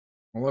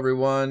Hello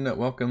everyone,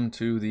 welcome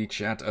to the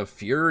Chat of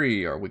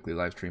Fury, our weekly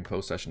live stream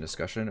post-session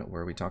discussion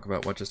where we talk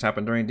about what just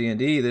happened during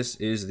D&D. This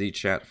is the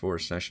chat for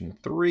session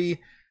 3. If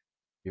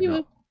you've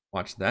not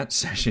watched that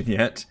session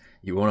yet,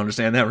 you won't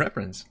understand that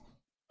reference.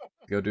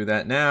 Go do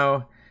that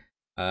now.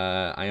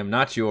 I am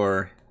not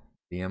your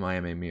DM, I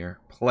am a mere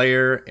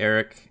player,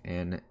 Eric,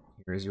 and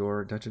here is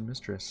your dungeon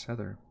mistress,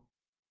 Heather.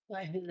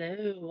 Why,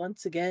 hello,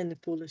 once again,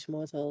 foolish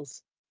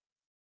mortals.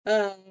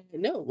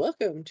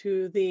 Welcome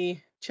to the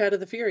Chat of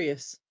the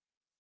Furious.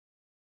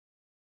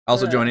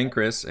 Also joining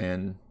Chris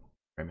and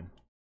Raymond.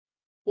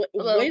 Way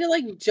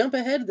to, jump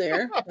ahead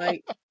there.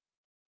 I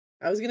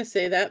was gonna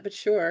say that, but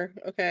sure,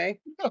 okay.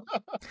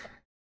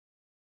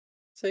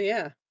 So,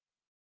 yeah.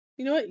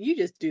 You know what? You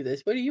just do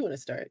this. Where do you want to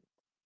start?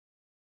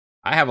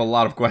 I have a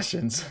lot of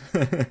questions.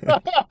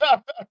 And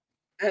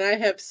I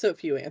have so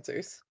few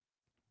answers.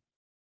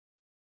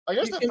 I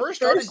guess the first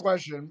starting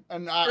question,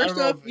 and I don't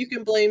know if you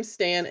can blame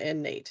Stan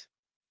and Nate.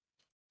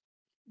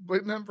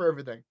 Blame them for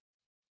everything.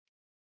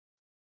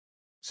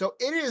 So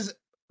it is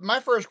my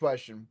first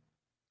question.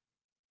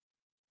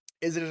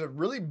 It is a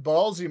really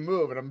ballsy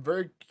move, and I'm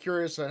very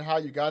curious on how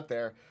you got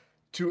there.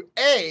 To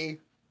A,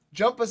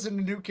 jump us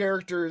into new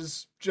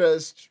characters,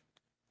 just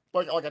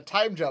like a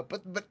time jump,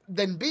 but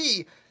then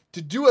B,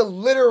 to do a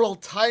literal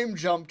time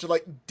jump to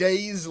like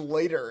days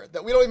later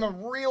that we don't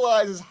even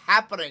realize is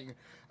happening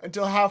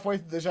until halfway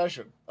through the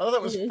session. I thought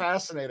that was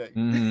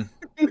fascinating.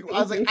 I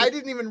was like, I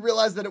didn't even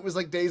realize that it was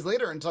like days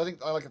later until I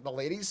think like the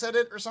lady said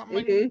it or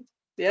something.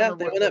 Yeah,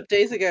 they went up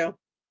days ago.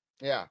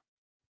 Yeah.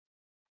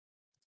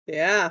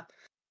 Yeah.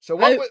 So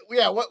what is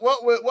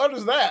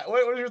that?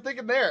 What was you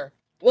thinking there?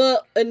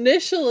 Well,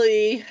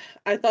 initially,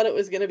 I thought it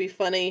was going to be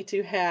funny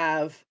to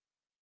have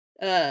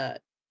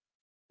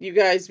you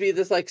guys be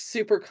this like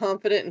super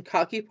confident and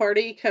cocky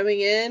party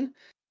coming in,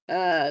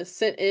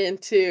 sent in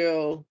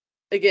to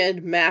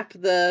again map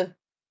the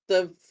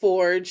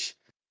forge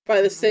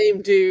by the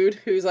same dude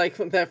who's like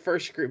that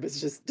first group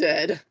is just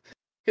dead.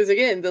 Because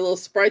again, the little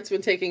sprite's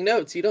been taking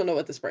notes. You don't know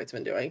what the sprite's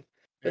been doing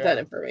with that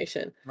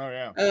information.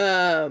 Oh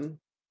yeah.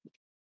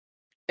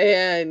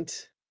 And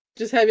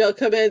just have y'all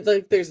come in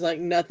like there's like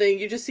nothing.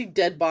 You just see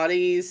dead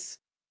bodies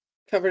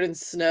covered in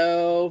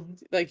snow.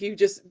 Like you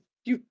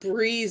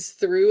breeze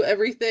through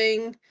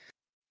everything.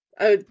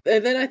 And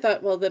then I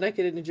thought, well, then I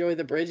could enjoy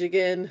the bridge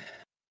again.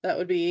 That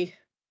would be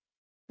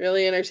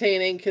really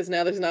entertaining because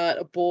now there's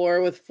not a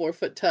boar with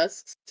 4-foot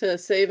tusks to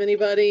save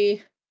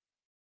anybody.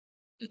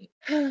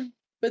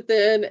 But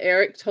then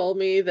Eric told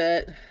me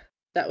that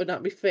would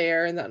not be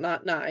fair and that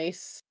not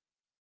nice.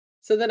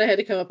 So then I had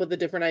to come up with a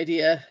different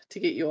idea to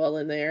get you all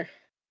in there.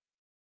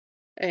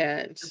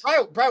 And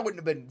probably wouldn't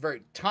have been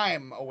very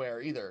time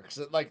aware either, because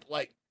it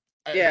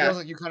feels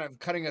like you kind of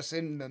cutting us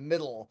in the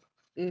middle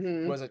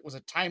was a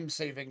time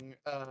saving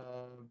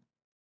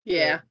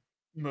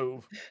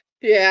move.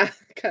 Yeah,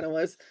 kind of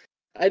was.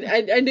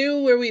 I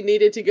knew where we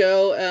needed to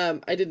go.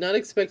 I did not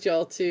expect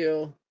y'all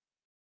to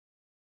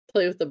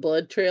play with the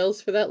blood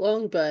trails for that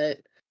long, but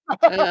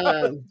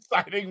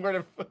deciding where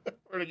to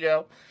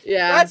go.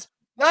 Yeah,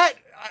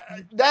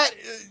 that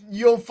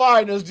you'll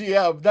find as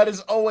GM. That is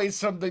always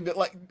something that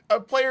like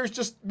a player's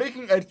just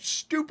making a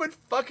stupid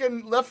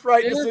fucking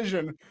left-right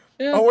decision.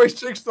 Yeah. Always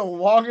takes the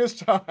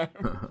longest time.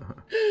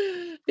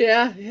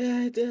 Yeah,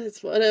 it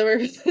does.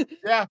 Whatever.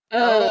 Yeah.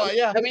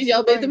 I mean,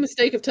 y'all made the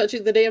mistake of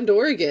touching the damn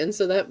door again,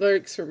 so that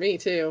works for me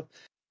too.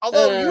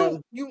 Although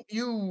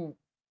you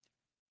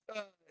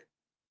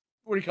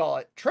what do you call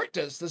it? Tricked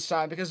us this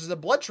time because the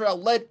blood trail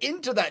led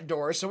into that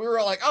door, so we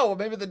were like, oh, well,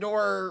 maybe the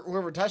door.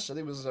 Whoever touched it, I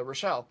think it was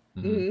Rochelle.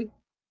 It's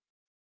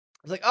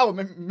like, oh,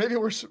 maybe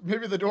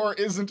the door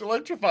isn't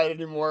electrified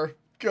anymore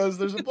because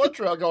there's a blood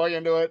trail going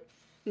into it.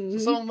 So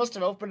someone must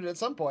have opened it at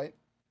some point.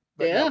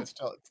 But no, it's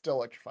still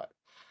electrified.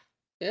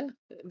 Yeah,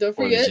 don't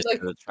forget, just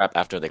the trap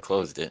after they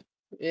closed it.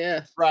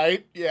 Yeah.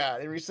 Right. Yeah,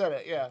 they reset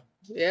it. Yeah.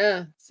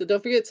 Yeah. So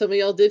don't forget, some of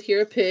y'all did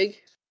hear a pig,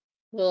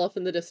 well off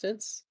in the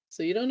distance.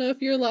 So you don't know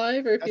if you're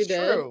alive or if you're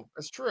dead.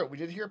 That's true. We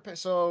did hear a pig.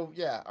 So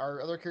yeah,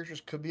 our other characters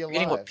could be alive.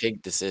 Forgetting what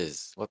pig this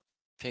is. What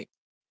pig?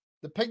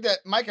 The pig that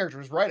my character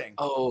was riding.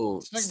 Oh,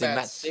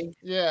 Stigmat's pig?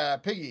 Yeah,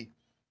 Piggy.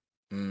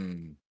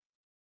 Yeah.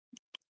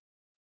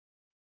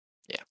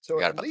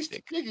 So at least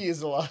Piggy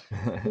is alive.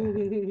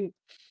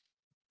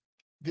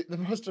 the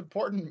most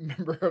important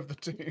member of the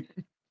team.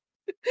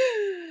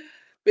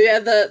 But yeah,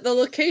 the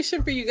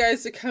location for you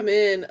guys to come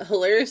in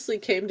hilariously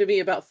came to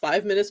me about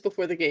 5 minutes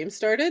before the game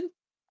started.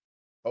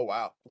 Oh,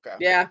 wow. Okay.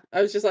 Yeah,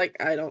 I was just like,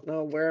 I don't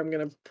know where I'm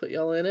going to put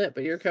y'all in it,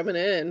 but you're coming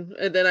in.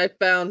 And then I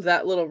found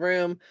that little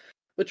room,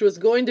 which was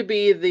going to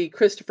be the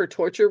Christopher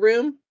torture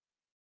room,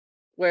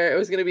 where it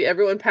was going to be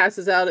everyone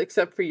passes out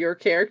except for your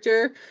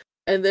character.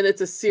 And then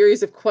it's a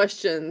series of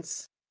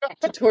questions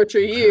to torture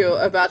you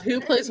about who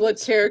plays what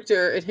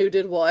character and who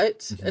did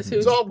what as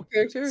whose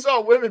character. It's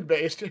all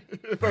women-based.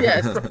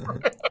 Yes,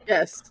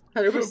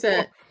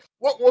 100%.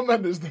 What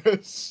woman is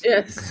this?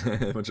 Yes.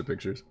 A bunch of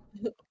pictures.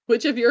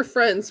 Which of your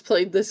friends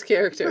played this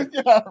character?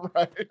 Yeah,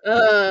 right.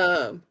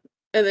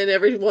 And then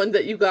everyone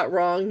that you got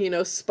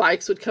wrong,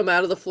 spikes would come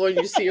out of the floor and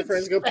you see your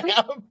friends go,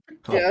 Spam.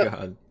 Oh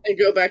God. and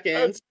go back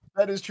in.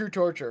 That is true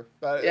torture.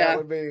 That Yeah.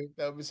 would be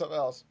something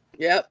else.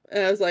 Yep.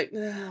 And I was like,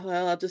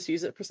 well, I'll just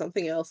use it for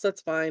something else.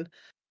 That's fine.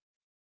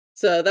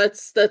 So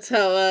that's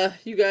how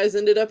you guys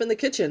ended up in the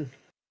kitchen.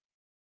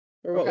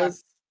 Or what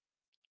was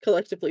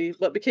collectively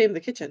what became the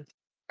kitchen.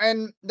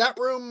 And that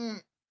room,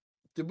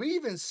 did we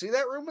even see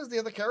that room as the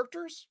other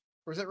characters?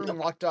 Or was that room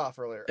locked off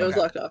earlier? It was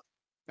locked off.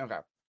 Okay.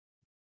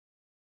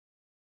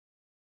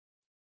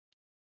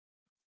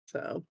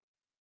 So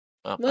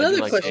one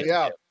other question.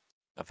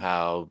 Of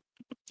how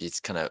it's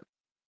kind of,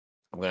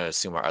 I'm going to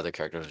assume our other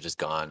characters are just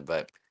gone,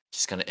 but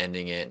just kind of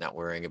ending it, not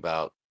worrying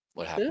about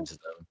what happened to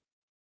them.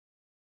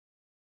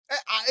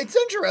 It's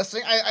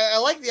interesting. I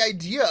like the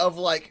idea of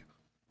like,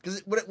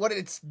 because what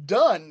it's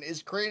done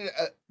is created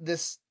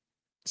this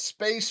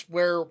space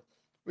where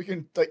we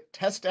can like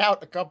test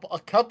out a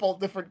couple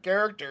different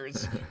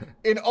characters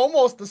in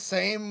almost the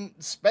same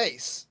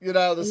space,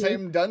 the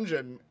same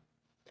dungeon,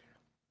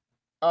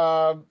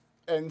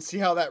 and see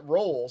how that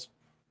rolls.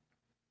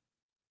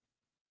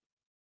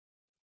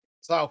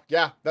 So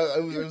yeah,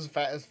 it was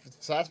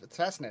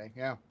fascinating.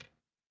 Yeah,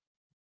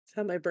 that's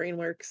how my brain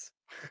works.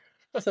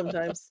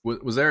 Sometimes.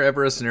 Was there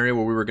ever a scenario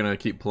where we were gonna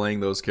keep playing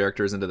those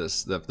characters into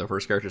this, the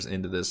first characters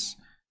into this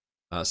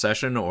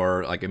session,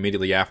 or like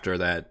immediately after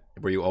that,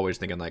 were you always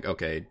thinking like,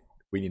 okay,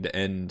 we need to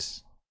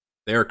end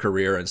their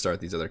career and start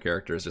these other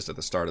characters just at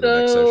the start of the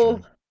next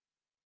session?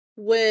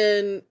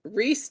 When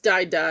Reese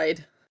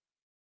died,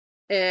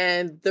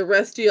 and the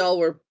rest of y'all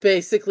were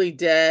basically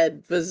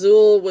dead,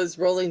 Vazul was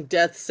rolling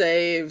death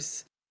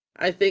saves.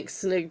 I think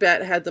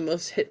Snigbat had the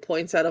most hit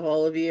points out of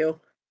all of you,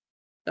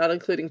 not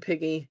including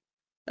Piggy.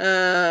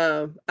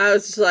 I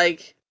was just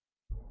like,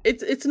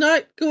 it's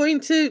not going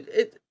to,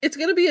 it's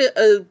going to be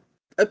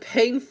a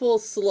painful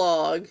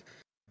slog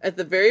at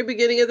the very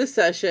beginning of the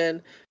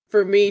session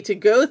for me to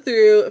go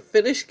through,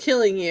 finish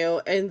killing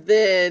you, and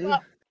then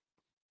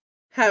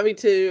having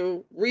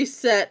to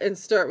reset and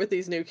start with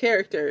these new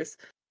characters.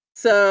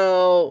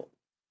 So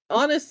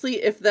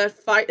honestly, if that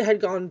fight had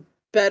gone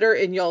better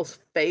in y'all's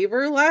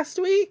favor last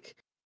week,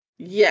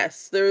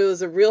 yes, there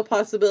was a real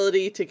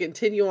possibility to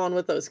continue on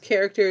with those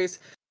characters,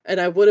 and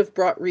I would have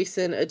brought Reese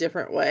in a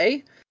different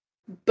way.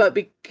 But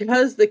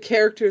because the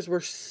characters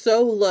were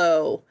so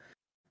low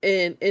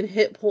in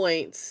hit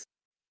points,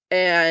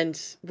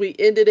 and we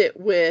ended it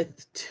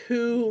with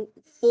 2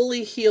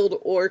 fully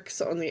healed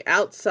orcs on the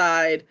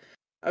outside,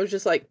 I was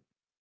just like,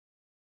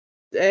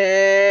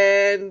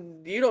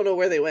 and you don't know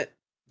where they went.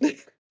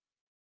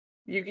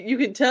 You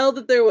can tell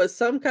that there was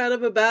some kind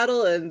of a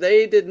battle, and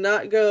they did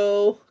not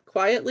go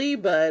quietly,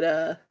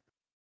 but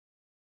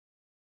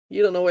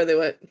you don't know where they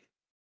went.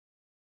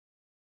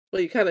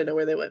 Well, you kind of know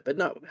where they went, but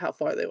not how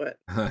far they went.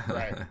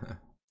 Right.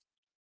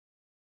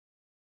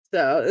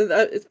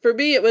 So for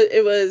me, it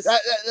was.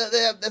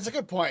 That's a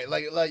good point.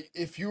 Like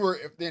if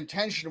the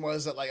intention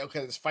was that like,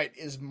 okay, this fight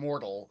is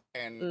mortal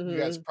and you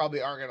guys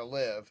probably aren't gonna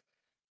live,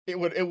 it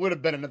would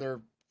have been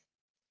another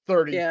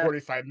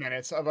 45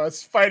 minutes of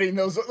us fighting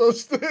those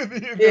the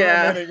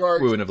remaining orcs.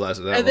 We wouldn't have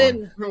lasted that long.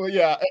 Then,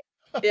 yeah.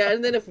 Yeah,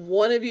 and then if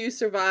one of you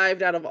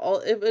survived out of all,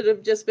 it would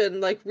have just been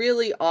like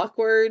really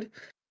awkward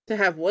to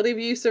have one of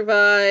you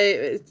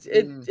survive.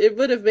 It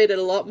would have made it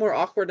a lot more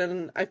awkward,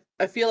 and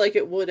I feel like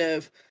it would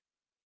have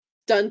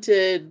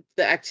stunted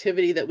the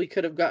activity that we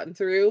could have gotten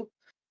through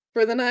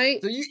for the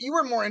night. So you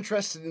were more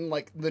interested in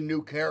like the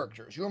new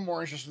characters. You were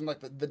more interested in like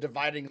the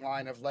dividing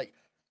line of like,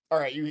 all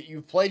right,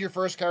 you've played your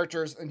first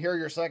characters and here are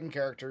your second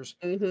characters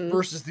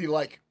versus the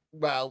like,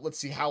 well, let's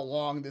see how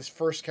long this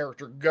first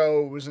character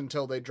goes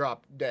until they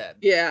drop dead.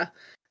 Yeah,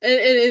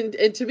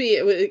 and to me,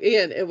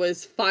 it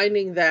was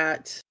finding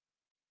that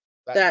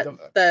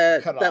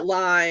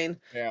line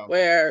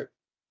where,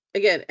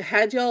 again,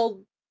 had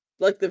y'all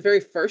like the very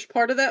first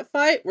part of that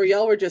fight where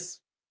y'all were just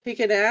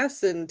kicking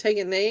ass and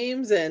taking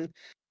names and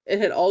it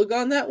had all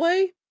gone that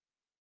way,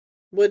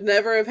 would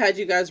never have had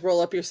you guys roll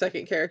up your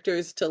second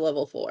characters to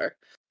level 4.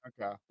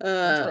 Okay,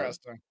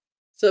 interesting.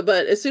 So,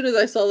 but as soon as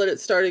I saw that it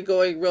started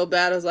going real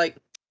bad, I was like,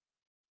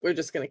 we're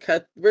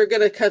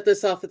gonna cut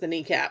this off at the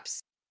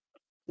kneecaps.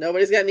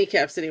 Nobody's got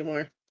kneecaps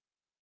anymore.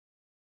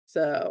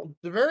 So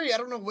I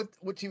don't know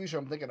what TV show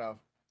I'm thinking of.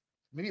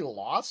 Maybe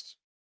Lost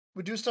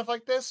would do stuff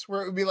like this,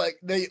 where it would be like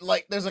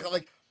there's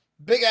like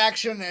big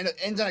action and it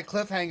ends on a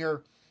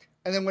cliffhanger,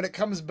 and then when it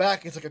comes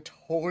back, it's like a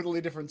totally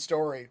different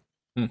story,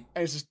 and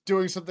it's just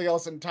doing something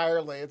else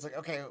entirely. It's like,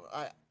 okay,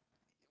 I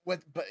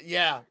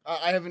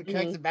haven't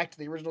connected back to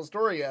the original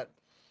story yet.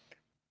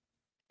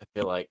 I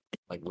feel like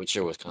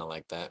Witcher was kind of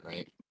like that,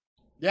 right?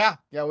 Yeah,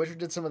 Witcher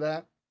did some of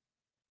that.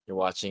 You're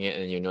watching it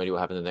and you have no idea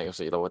what happened in the next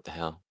episode. You're like, what the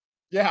hell?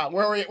 Yeah,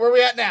 where are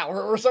we at now?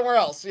 We're somewhere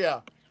else.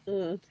 Yeah.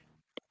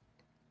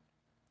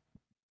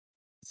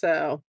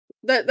 So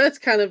that's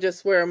kind of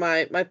just where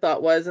my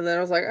thought was, and then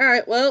I was like, all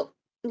right, well,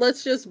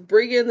 let's just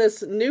bring in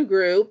this new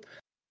group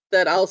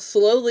that I'll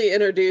slowly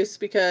introduce,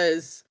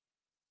 because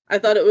I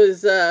thought it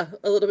was a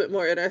little bit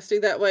more interesting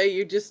that way.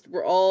 You just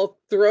were all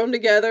thrown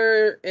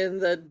together in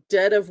the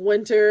dead of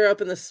winter up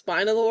in the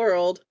spine of the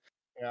world.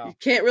 Yeah. You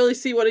can't really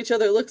see what each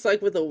other looks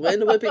like with the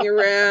wind whipping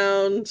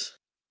around.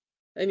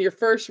 And your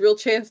first real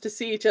chance to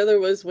see each other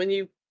was when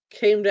you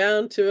came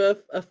down to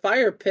a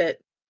fire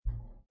pit.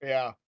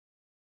 Yeah.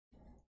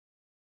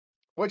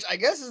 Which I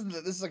guess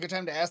this is a good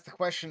time to ask the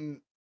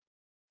question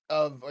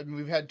of, I mean,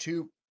 we've had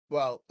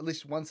at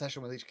least one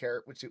session with each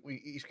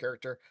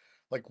character.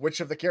 Like, which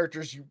of the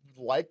characters you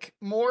like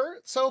more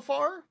so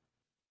far?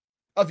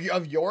 Of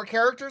your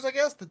characters, I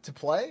guess, to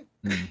play?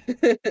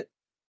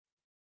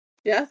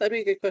 Yeah, that'd be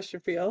a good question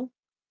for y'all.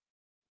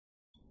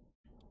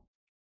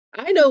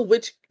 I know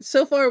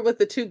so far with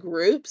the two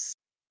groups,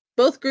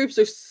 both groups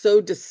are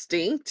so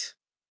distinct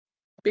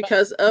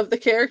because of the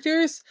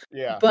characters.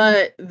 Yeah.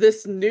 But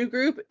this new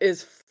group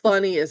is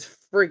funny as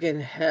friggin'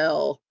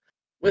 hell.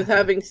 With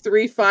having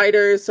 3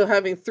 fighters, so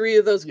having 3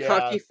 of those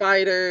cocky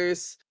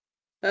fighters.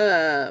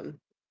 And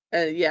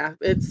yeah,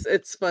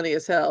 it's funny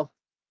as hell.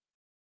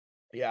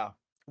 Yeah.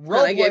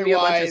 I gave you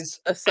a bunch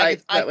Roleplay-wise, of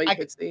sites that way you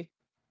could see.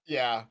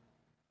 yeah.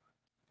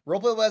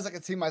 Roleplay-wise, I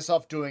could see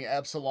myself doing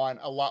Epsilon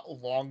a lot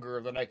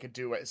longer than I could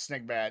do at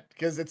Snigbat,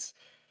 because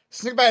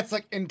Snigbat's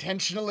like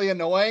intentionally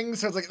annoying,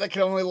 so it's like that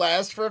can only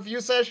last for a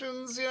few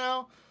sessions, you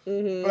know.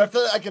 Mm-hmm. But I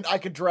feel like I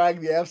could drag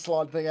the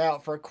Epsilon thing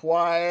out for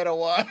quite a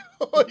while,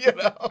 you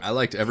know. I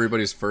liked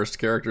everybody's first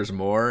characters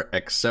more,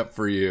 except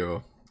for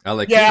you. I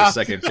like the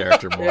second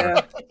character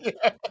more.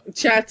 Yeah.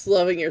 Chat's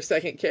loving your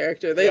second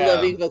character. They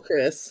love Evil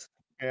Chris.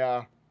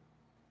 Yeah.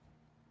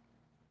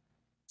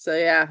 So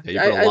yeah. You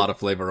put a lot of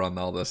flavor on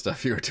all the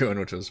stuff you were doing,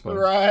 which was fun.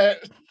 Right.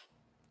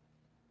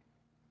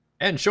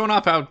 And showing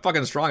off how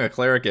fucking strong a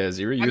cleric is.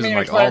 You're using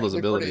like all those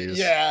abilities.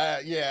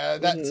 Yeah.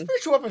 That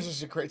spiritual weapons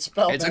is a great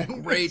spell. It's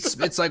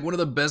it's like one of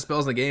the best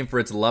spells in the game for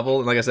its level.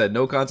 And like I said,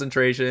 no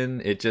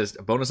concentration. It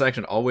just bonus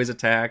action always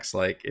attacks.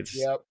 Like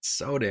it's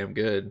so damn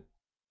good.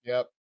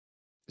 Yep.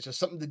 It's just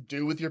something to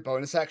do with your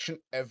bonus action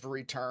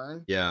every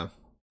turn. Yeah.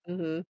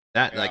 Mm-hmm.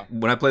 Like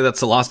when I played that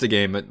Solasta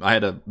game, I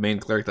had a main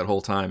cleric that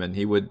whole time, and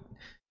he would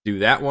do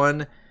that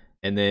one.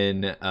 And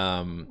then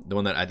the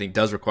one that I think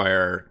does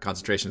require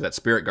concentration is that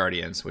Spirit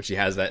Guardians, which he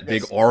has that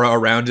big aura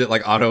around it,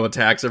 like auto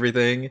attacks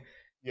everything.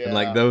 Yeah. And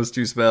like those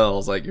 2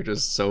 spells, like you're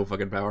just so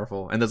fucking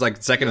powerful. And there's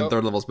like second and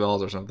third level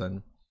spells or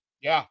something.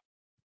 Yeah.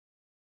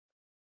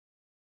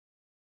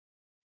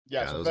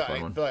 Yeah, so I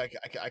feel like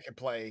I could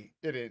play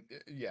it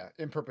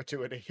in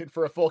perpetuity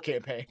for a full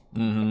campaign.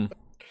 Mm-hmm.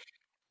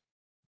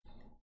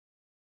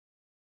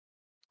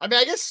 I mean,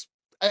 I guess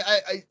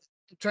I'm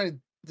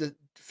trying to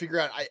figure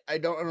out. I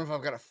don't know if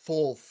I've got a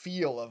full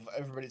feel of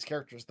everybody's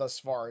characters thus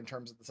far in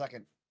terms of the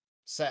second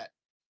set.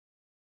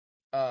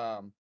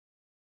 I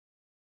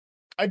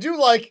do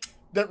like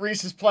that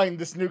Reese is playing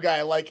this new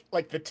guy like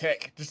the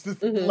Tick, just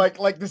this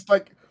like this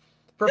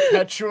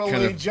perpetually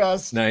kind of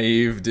just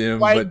naive, dim,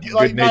 but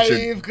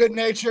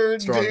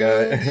good-natured strong dude.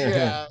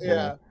 guy.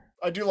 yeah.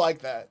 I do like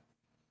that.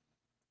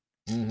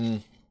 Mm-hmm.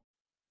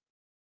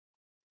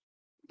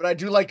 But I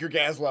do like your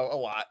Gazlo a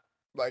lot.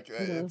 Like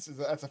that's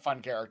a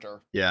fun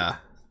character. Yeah,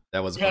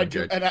 that was a fun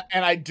character.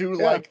 And I do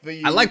like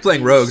the. I like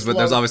playing rogues, but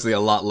there's obviously a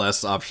lot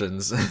less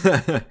options.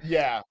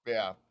 Yeah.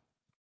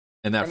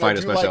 And that fight,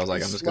 especially, I was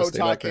like, I'm just gonna stay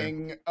back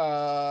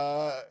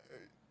there.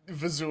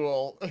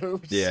 Visual.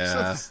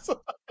 Yeah.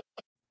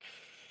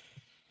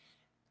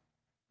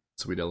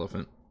 Sweet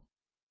elephant.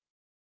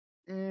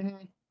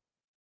 Mm-hmm.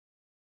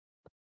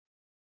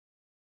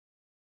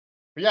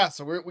 Yeah,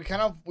 so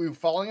we're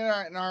following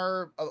in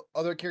our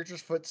other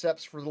characters'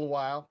 footsteps for a little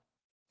while.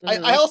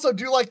 Mm-hmm. I also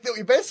do like that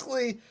we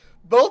basically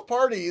both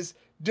parties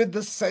did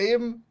the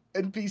same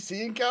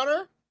NPC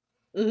encounter,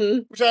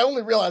 which I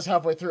only realized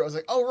halfway through. I was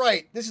like, "Oh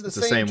right, this is the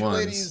same ones."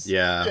 Ladies.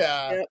 Yeah.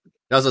 Yep.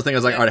 That was the thing. I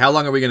was like, "All right, how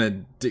long are we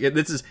gonna?"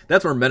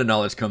 That's where meta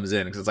knowledge comes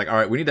in, because it's like, "All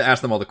right, we need to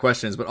ask them all the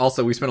questions, but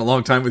also we spent a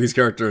long time with these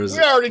characters,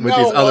 with our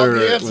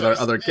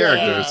other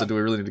characters. So do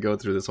we really need to go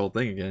through this whole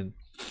thing again?"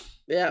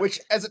 Yeah. Which,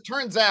 as it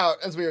turns out,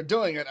 as we were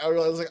doing it, I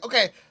was like,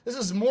 okay, this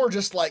is more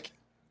just like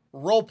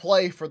role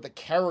play for the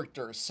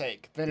character's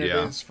sake than it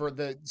is for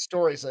the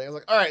story's sake. I was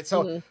like, all right,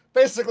 so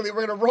basically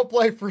we're gonna role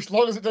play for as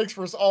long as it takes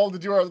for us all to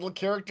do our little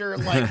character,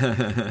 and like,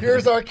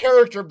 here's our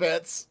character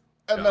bits,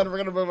 and then we're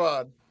gonna move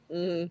on.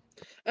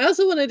 I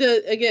also wanted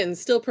to again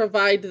still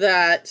provide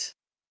that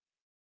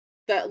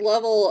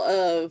level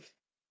of,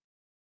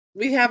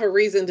 we have a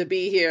reason to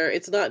be here.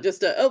 It's not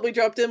just we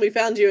dropped in, we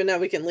found you, and now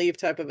we can leave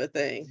type of a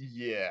thing.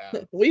 Yeah.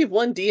 We've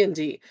won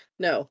D&D.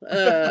 No.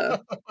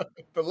 The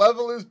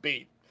level is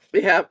beat.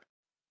 Yeah.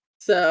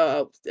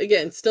 So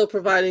again, still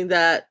providing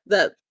that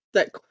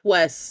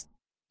quest,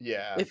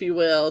 if you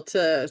will,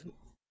 to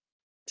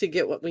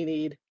get what we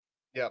need.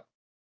 Yep.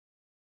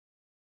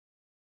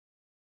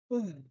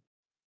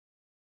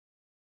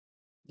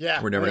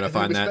 Yeah, we're never gonna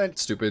find that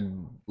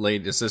stupid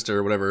late sister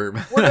or whatever.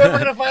 We're never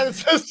gonna find the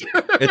sister.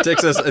 It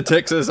takes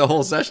us a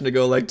whole session to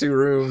go like 2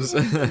 rooms.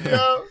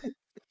 Yeah,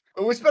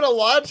 we spent a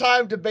lot of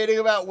time debating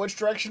about which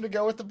direction to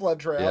go with the blood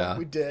trail. Yeah.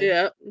 We did.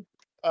 Yeah.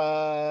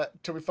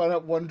 till we found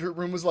out one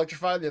room was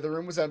electrified, the other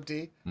room was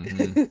empty.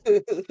 Mhm.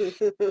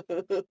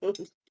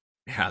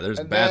 Yeah, there's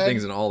And bad then-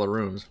 things in all the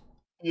rooms.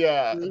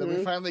 Yeah, and then we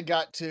Mhm. finally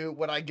got to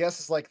what I guess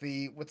is like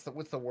what's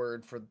the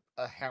word for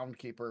a hound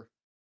keeper?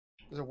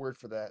 There's a word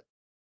for that.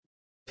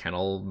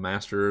 Kennel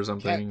master or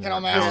something. Kennel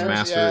or masters, Hound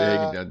master.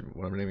 yeah.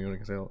 Whatever name you want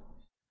to say it.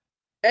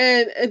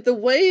 And the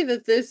way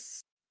that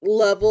this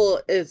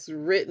level is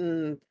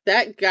written,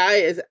 that guy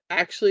is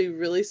actually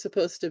really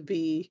supposed to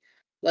be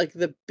like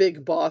the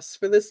big boss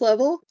for this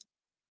level.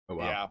 Oh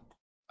wow. Yeah,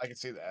 I can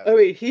see that. I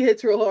mean, he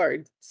hits real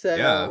hard. So,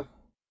 Yeah.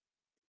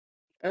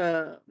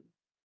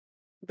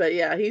 but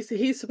yeah,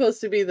 he's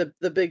supposed to be the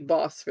big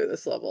boss for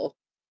this level.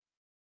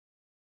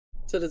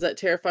 So does that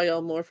terrify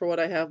y'all more for what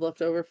I have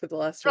left over for the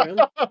last room?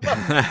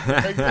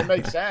 It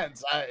makes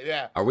sense.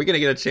 Yeah. Are we gonna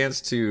get a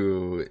chance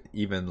to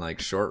even like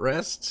short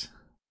rest?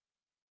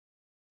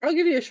 I'll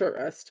give you a short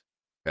rest.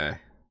 Okay,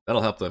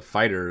 that'll help the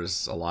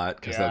fighters a lot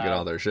because they'll get Yeah.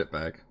 all their shit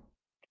back.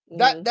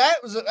 Mhm.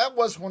 That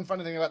was one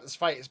funny thing about this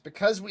fight is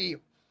because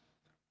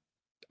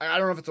I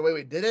don't know if it's the way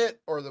we did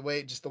it or the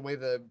way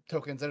the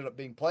tokens ended up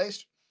being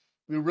placed.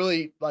 We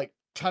really like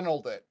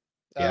tunneled it.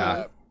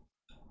 Yeah.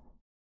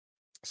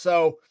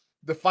 So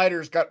the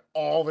fighters got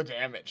all the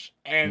damage,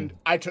 and Hmm.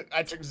 I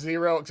took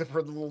 0 except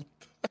for the little.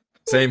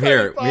 Same tiny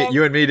here. bomb.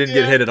 You and me didn't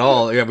get Yeah. hit at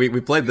all. Yeah,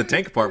 we played the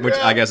tank part, which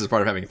Yeah. I guess is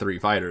part of having 3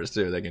 fighters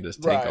too. They can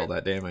just tank all Right.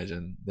 that damage,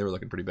 and they were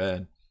looking pretty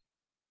bad.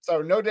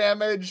 So no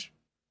damage.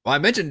 Well, I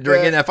mentioned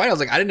during The- in that fight, I was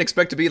like, I didn't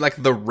expect to be like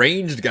the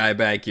ranged guy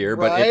back here,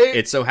 but Right?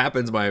 it so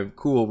happens my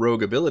cool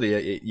rogue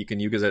ability, you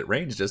can use it at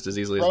range just as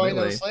easily as Throwing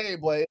melee. those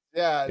slave blades.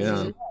 Yeah.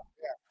 Yeah. just-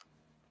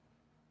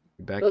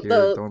 Back But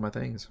here throwing my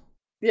things.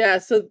 Yeah,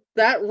 so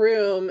that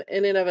room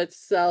in and of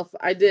itself,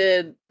 I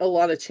did a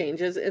lot of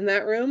changes in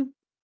that room.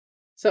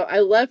 So I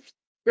left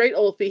Great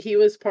Ulfi, he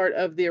was part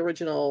of the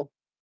original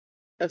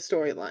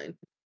storyline.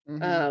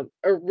 Mhm.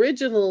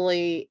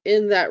 Originally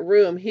in that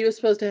room, he was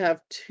supposed to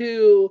have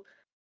 2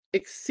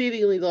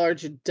 exceedingly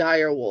large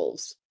dire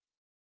wolves.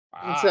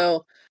 And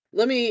so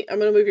I'm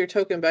gonna move your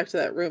token back to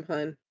that room,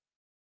 hun.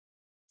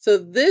 So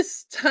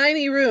this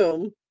tiny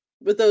room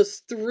with those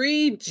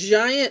 3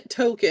 giant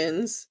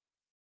tokens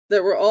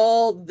that were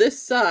all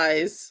this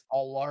size.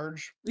 all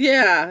large.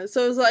 Yeah,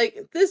 so it was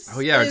like this. Oh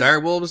yeah, are is-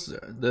 direwolves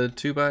the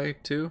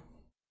 2x2?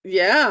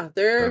 Yeah,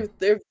 they're Okay.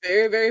 they're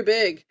very very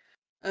big.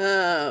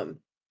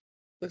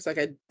 Looks like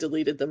I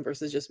deleted them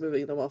versus just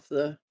moving them off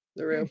the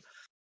room.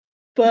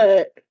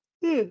 But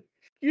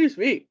excuse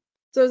me.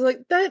 So I was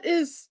like,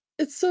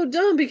 it's so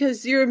dumb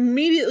because you're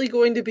immediately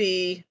going to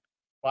be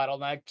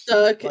Bottlenecked.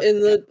 stuck Like, in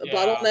the yeah.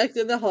 bottlenecked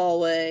in the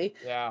hallway.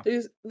 Yeah.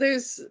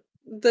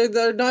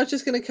 They're not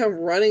just gonna come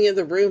running in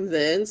the room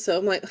then. So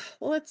I'm like,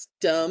 well, that's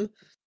dumb.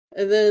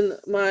 And then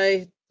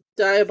my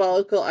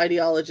diabolical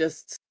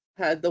ideologists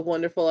had the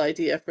wonderful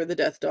idea for the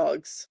death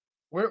dogs.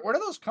 Where do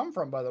those come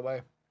from, by the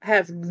way? I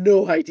have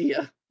no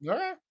idea.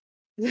 Okay.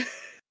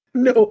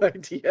 No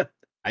idea.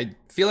 I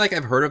feel like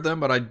I've heard of them,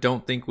 but I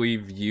don't think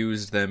we've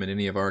used them in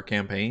any of our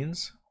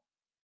campaigns.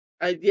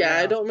 I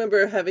Yeah. don't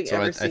remember having So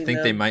ever I seen think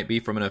they them. might be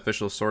from an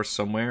official source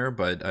somewhere,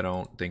 but I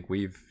don't think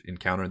we've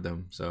encountered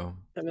them. So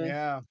I mean,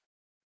 Yeah.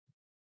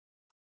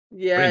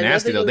 yeah, pretty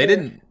nasty though. nothing They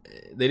in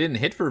there. didn't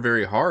hit for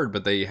very hard,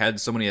 but they had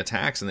so many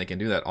attacks, and they can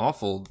do that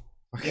awful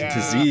fucking Yeah.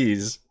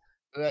 disease.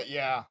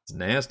 Yeah. It's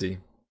nasty.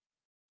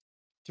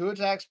 2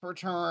 attacks per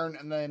turn,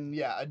 and then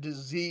a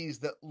disease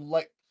that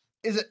like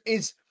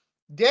is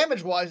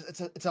damage wise.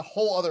 It's a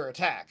whole other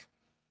attack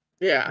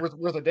Yeah.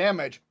 worth of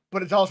damage,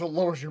 but it also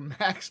lowers your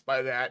max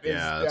by that.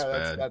 Yeah, that's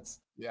bad. That's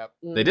yeah.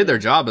 They did their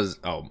Mhm. job as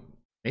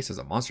Ace has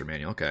a monster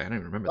manual. Okay, I didn't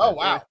even remember Oh that.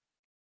 wow,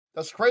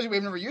 that's crazy.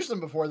 We've never used them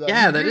before. Though.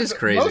 Yeah, We've that used is most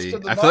crazy.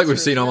 of the I feel like we've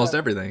monsters, seen yeah. almost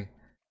everything.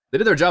 They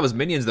did their job as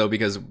minions though,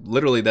 because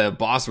literally the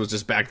boss was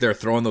just back there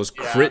throwing those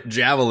Yeah. crit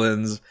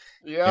javelins,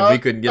 and Yeah, we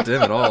couldn't get to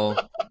him at all.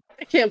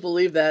 I can't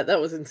believe that. That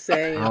was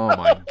insane. Oh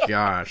my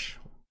gosh.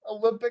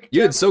 Olympic.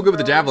 You did so good with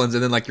the javelin javelins,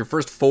 and then like your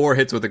first 4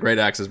 hits with the great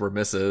axes were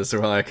misses. So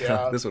we're like,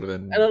 Yeah. this would have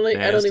been. I don't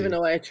nasty. even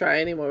know why I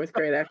try anymore with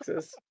great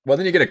axes. Well,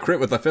 then you get a crit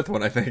with the 5th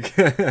one, I think.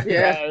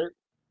 Yeah. Right.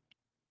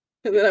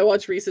 And then I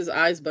watch Reese's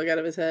eyes bug out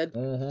of his head.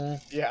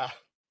 Mhm. Yeah.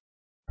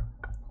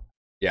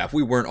 Yeah, if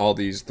we weren't all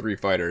these 3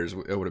 fighters,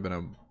 it would have been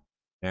a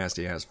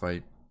nasty ass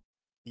fight.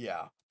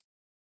 Yeah.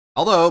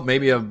 Although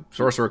maybe a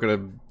sorcerer could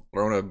have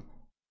thrown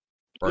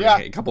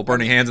a couple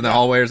burning hands in the Yeah.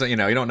 hallway or something.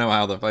 You don't know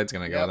how the fight's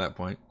gonna go Yep. at that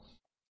point.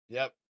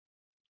 Yep.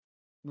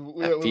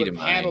 We That would feat have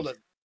of handled mine. it.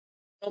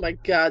 Oh my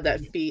god,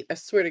 that feat. I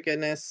swear to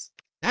goodness.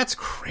 That's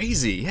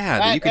crazy. Yeah,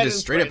 That- you can that just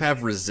is straight up crazy.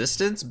 have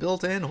resistance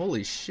built in.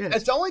 Holy shit.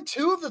 It's only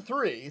 2 of the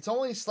 3. It's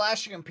only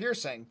slashing and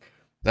piercing.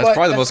 That's but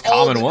probably the most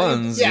all common that-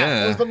 ones.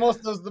 Yeah. Those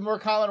are the more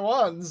common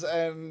ones,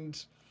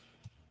 and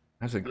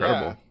That's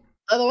incredible.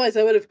 Otherwise,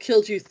 I would have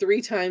killed you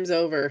 3 times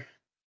over.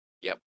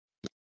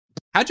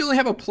 How'd you only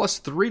have a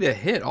 +3 to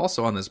hit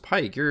also on this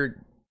pike? Your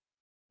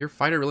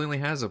fighter really only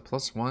has a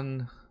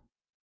 +1.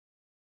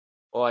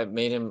 Well, I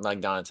made him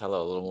like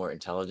Donatello, a little more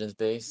intelligence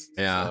based.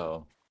 Yeah.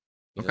 So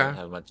he Okay. doesn't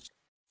have much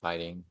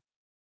fighting.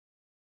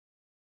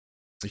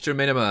 You should have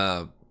made him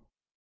a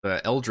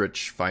the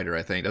Eldritch fighter,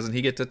 I think. Doesn't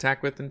he get to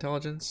attack with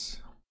intelligence?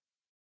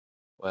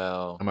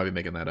 Well, I might be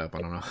making that up. I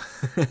don't know.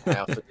 I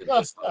also did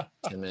this like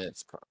 10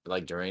 minutes,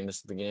 like during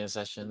this beginning of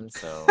session.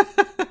 So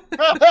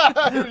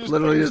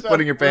Literally just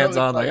putting your pants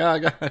on, like, oh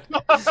god,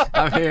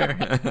 I'm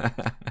here.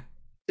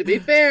 To be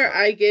fair,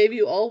 I gave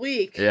you all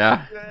week.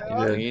 Yeah,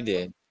 you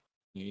did.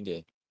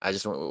 I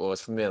just was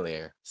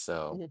familiar,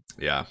 so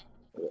yeah.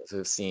 those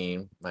who've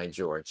seen my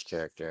George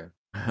character.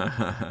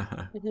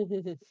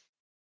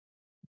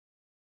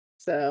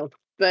 So,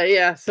 but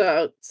yeah,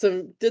 so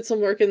did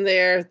some work in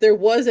there. There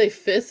was a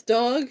fifth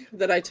dog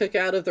that I took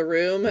out of the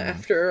room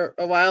after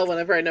a while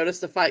whenever I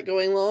noticed the fight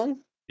going long.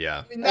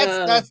 Yeah. I mean,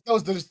 that's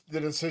those are the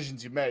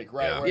decisions you make,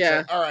 right? Yeah. Where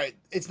it's like, all right,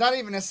 it's not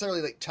even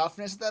necessarily like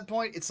toughness at that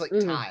point. It's like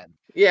time.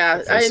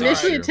 Yeah, I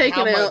initially had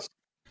taken out.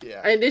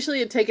 Yeah. I initially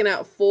had taken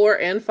out 4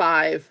 and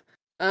 5,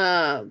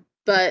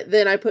 but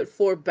then I put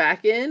 4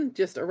 back in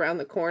just around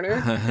the corner.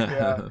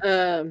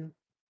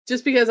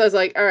 Just because I was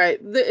like, all right,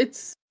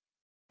 it's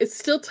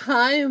still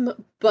time,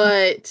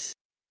 but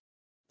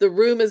the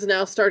room is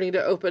now starting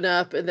to open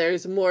up, and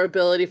there's more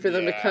ability for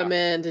them to come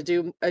in to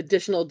do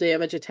additional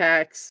damage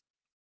attacks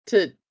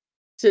to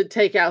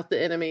take out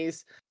the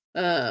enemies,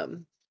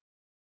 and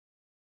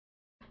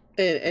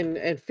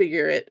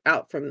figure it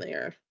out from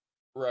there.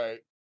 Right.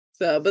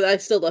 So, but I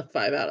still left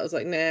 5 out. I was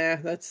like, nah,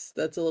 that's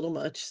a little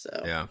much. So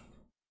yeah.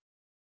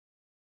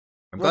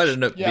 I'm glad it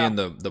ended up being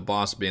the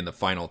boss being the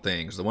final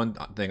thing. 'Cause the one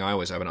thing I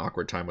always have an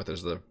awkward time with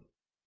is the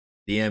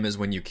DM is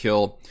when you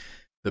kill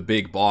the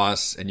big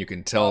boss and you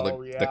can tell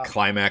the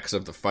climax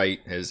of the fight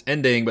is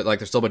ending, but like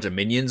there's still a bunch of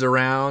minions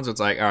around, so it's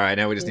like, all right,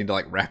 now we just need to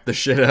like wrap the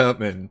shit up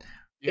and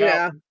wee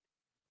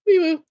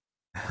woo.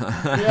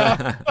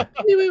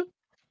 Wee woo.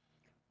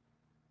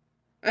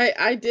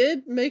 I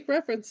did make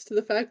reference to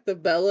the fact the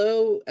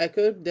bellow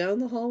echoed down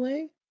the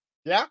hallway.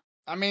 Yeah,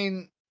 I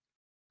mean,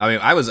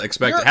 I was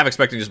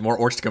expecting just more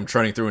orcs to come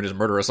trotting through and just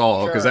murder us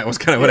all, because that was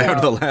kind of what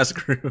happened to the last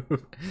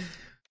group.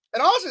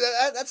 And also,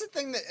 that's the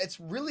thing that it's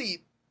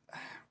really,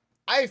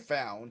 I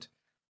found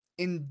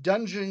in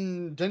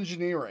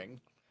dungeoneering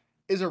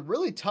is a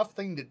really tough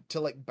thing to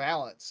like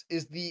balance,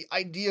 is the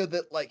idea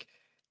that like,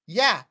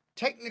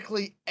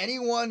 technically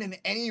anyone in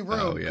any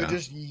room could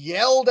just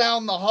yell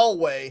down the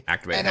hallway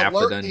and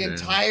alert the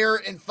entire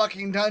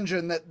fucking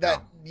dungeon that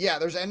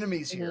there's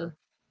enemies here.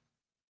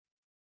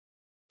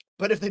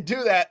 But if they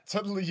do that,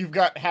 suddenly you've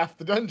got half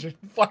the dungeon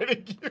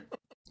fighting you.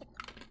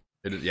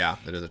 It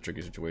is a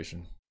tricky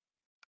situation.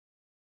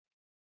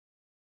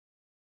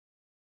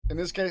 In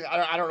this case,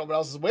 I don't know what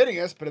else is waiting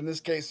us, but in this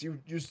case,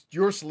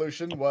 your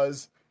solution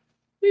was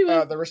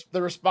the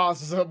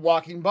response is a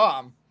walking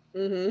bomb,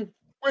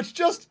 which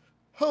just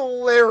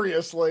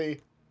hilariously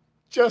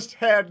just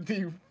had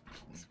the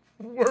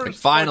worst. And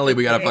finally,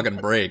 we got a fucking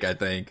break. I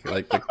think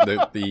like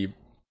the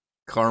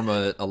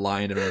karma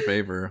aligned in our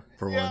favor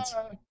for once.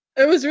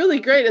 It was really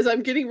great. As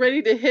I'm getting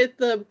ready to hit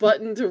the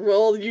button to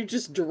roll, you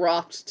just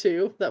dropped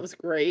too. That was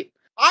great.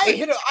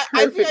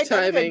 Perfect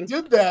timing. I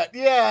did that.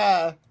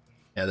 Yeah.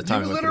 Yeah, the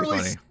timing was pretty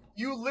funny.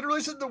 You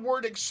literally said the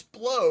word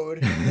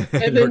explode.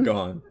 And we're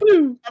gone.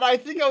 Boom. And I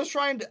think I was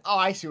trying to... Oh,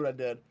 I see what I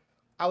did.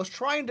 I was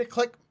trying to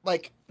click,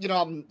 like,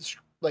 I'm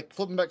like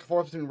flipping back and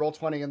forth between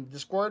Roll20 and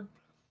Discord.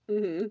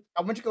 I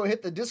went to go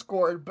hit the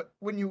Discord, but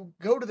when you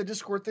go to the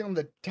Discord thing on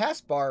the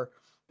taskbar,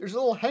 there's a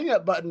little hang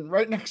up button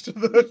right next to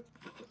the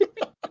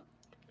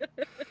thing.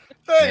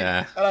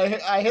 Yeah. And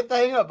I hit the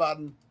hang up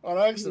button on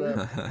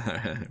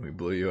accident. We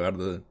blew you out of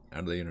the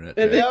internet.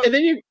 And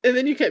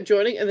then you kept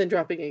joining and then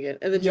dropping again.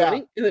 And then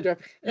joining and then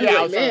dropping. And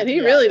like, man,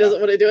 he really doesn't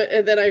want to do it.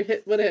 And then I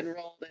went ahead and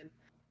rolled, and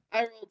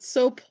I rolled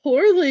so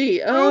poorly.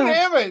 2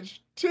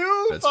 damage.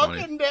 2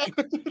 fucking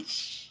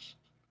damage.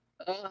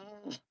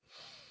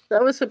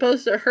 That was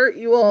supposed to hurt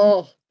you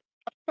all.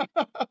 I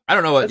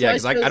don't know what.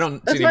 That's I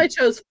don't. That's why I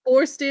chose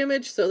force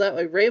damage, so that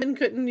way Raymond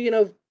couldn't,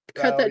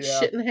 cut that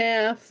shit in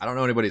half. I don't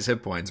know anybody's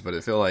hit points, but I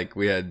feel like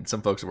we had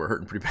some folks who were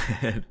hurting pretty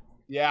bad.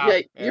 Yeah,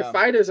 your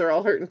fighters are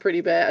all hurting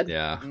pretty bad.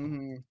 Yeah.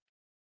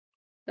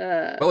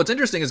 But what's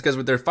interesting is because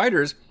with their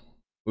fighters,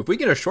 if we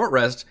get a short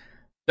rest,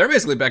 they're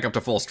basically back up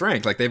to full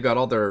strength. Like they've got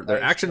all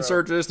their action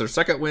surges, their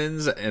second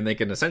wins, and they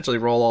can essentially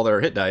roll all their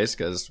hit dice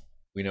because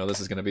we know this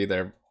is going to be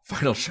their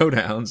final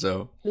showdown.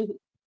 So the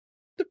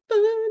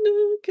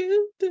final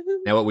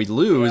countdown. Now what we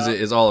lose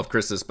is all of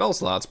Chris's spell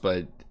slots,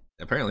 but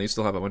apparently you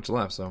still have a bunch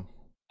left. So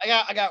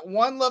I got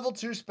 1 level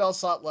 2 spell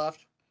slot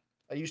left.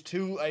 I used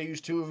 2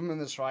 of them in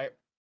this fight.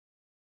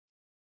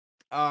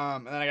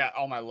 And then I got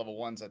all my level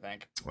 1s, I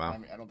think. Wow.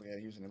 I don't think I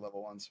used any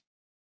level 1s.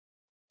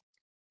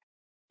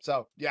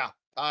 So, yeah.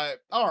 All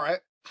right.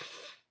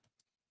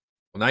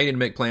 Well, now you need to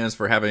make plans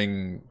for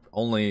having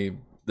only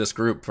this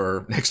group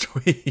for next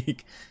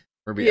week.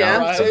 Or be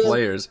out some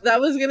players.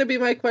 That was going to be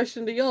my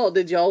question to y'all.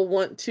 Did y'all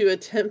want to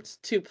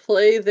attempt to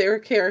play their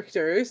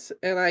characters,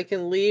 and I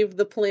can leave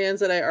the plans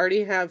that I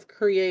already have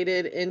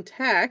created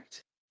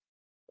intact,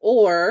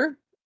 or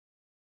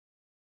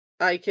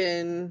I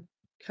can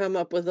come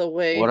up with a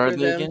way for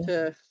them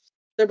to...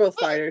 They're both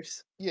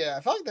fighters. Yeah, I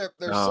feel like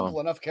they're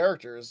simple enough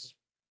characters.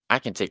 I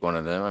can take one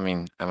of them. I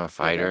mean, I'm a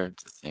fighter.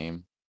 It's the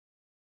same.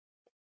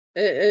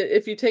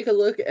 If you take a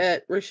look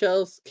at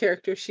Rochelle's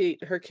character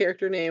sheet, her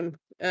character name,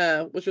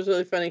 which was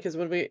really funny because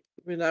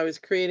when I was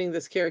creating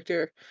this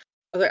character,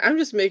 I was like, I'm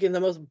just making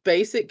the most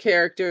basic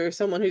character,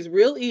 someone who's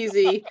real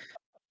easy,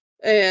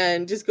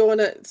 and just going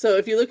to. So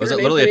if you look Was at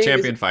it her name, literally her a name is-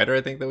 champion fighter?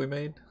 I think that we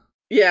made.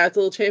 yeah, it's a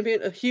little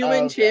champion, a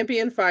human okay.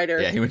 champion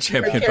fighter. Yeah, human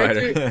champion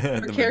character- fighter.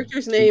 Her The-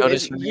 character's name is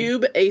notice her name?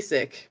 Yub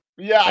Asik.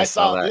 Yeah, I I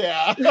saw saw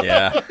that.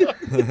 Yeah.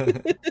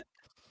 Yeah.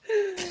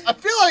 I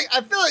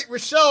feel like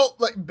Rochelle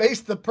like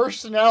based the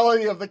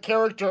personality of the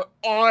character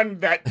on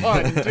that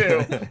pun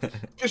too,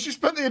 because she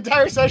spent the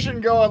entire session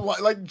going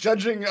like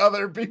judging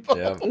other people.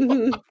 Yeah.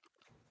 Mhm.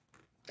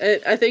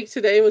 And I think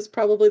today was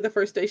probably the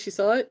first day she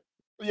saw it.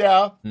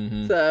 Yeah.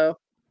 Mhm. So,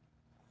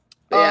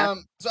 yeah.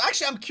 So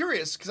actually, I'm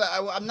curious because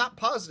I'm not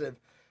positive.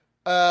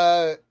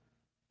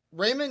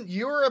 Raymond,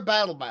 you were a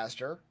battle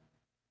master.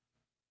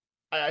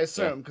 I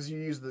assume because you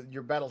used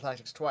your battle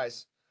tactics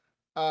twice.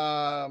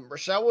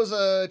 Rochelle was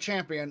a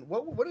champion.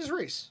 What is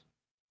Reese?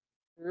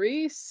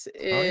 Reese Oh,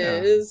 yeah.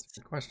 is.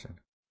 Good question.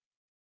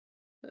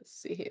 Let's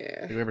see here.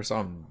 Have you ever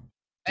saw him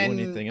do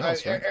anything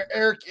else? Right?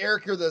 Eric,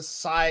 you're the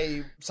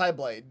Psy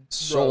Blade.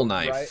 Soul rogue,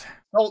 Knife.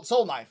 right?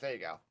 Soul Knife. There you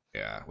go.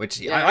 Yeah, which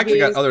Yeah, I actually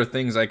got he's- other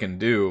things I can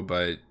do,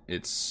 but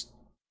it's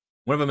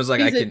one of them is like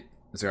He's I a- can.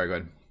 Sorry, go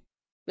ahead.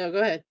 No,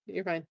 go ahead.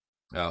 You're fine.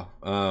 Oh,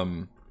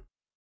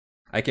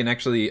 I can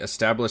actually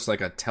establish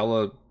like a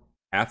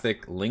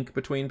telepathic link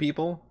between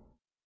people.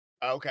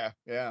 Okay.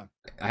 Yeah.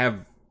 I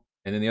have,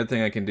 and then the other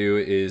thing I can do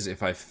is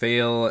if I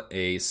fail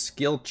a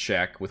skill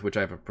check with which I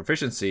have a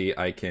proficiency,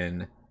 I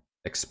can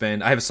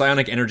expend. I have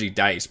psionic energy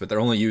dice, but they're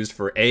only used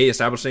for A,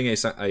 establishing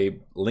a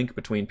link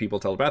between people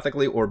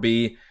telepathically, or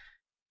B,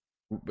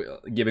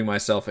 giving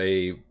myself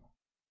a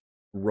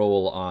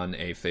roll on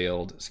a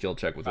failed skill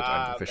check with which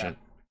I'm Okay. proficient.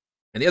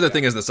 And the other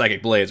thing is the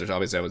psychic blades, which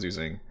obviously I was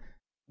using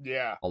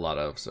Yeah. a lot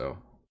of. So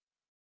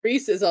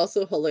Reese is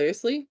also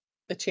hilariously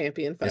a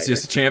champion fighter. it's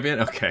just a champion.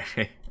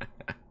 Okay,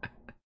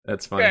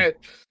 that's fine. Okay.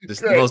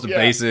 Just Great, the most yeah.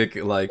 basic,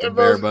 like It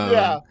bare was- bone.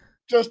 Yeah.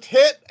 Just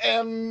hit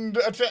and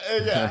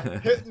yeah,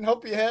 hit and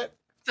hope you hit.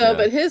 So, Yeah.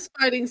 but his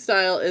fighting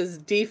style is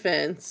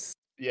defense,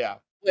 Yeah.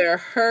 where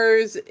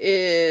hers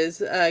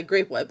is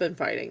great weapon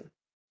fighting.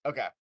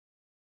 Okay.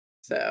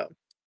 So,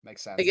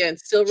 Makes sense. again,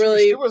 still She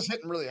really. was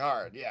hitting really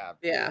hard. Yeah.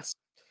 Yeah. It's-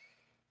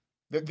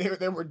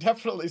 They were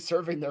definitely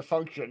serving their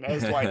function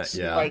as like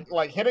Yeah.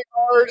 like hitting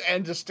hard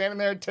and just standing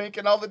there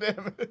taking all the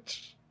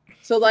damage.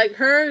 So, like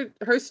her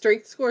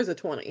strength score is a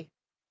 20.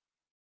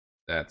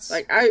 That's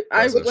Like I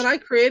Impressive. when I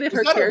created her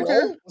Was that a character.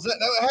 roll?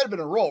 That had been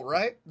a roll,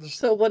 right? Just-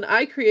 So when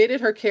I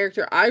created her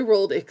character, I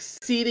rolled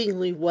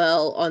exceedingly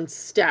well on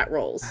stat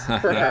rolls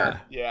for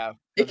her. yeah.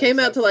 It came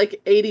out to like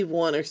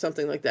 81 or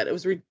something like that. It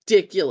was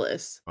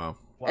ridiculous. wow.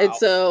 wow. And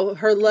so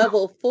her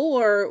level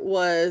 4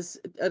 was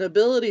an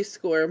ability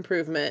score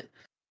improvement.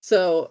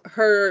 So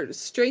her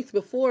strength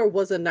before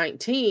was a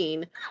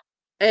 19.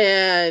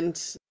 And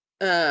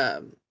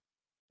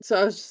so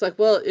I was just like,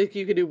 well, if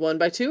you could do 1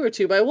 by 2 or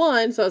 2 by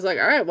 1. So I was like,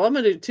 all right, well, I'm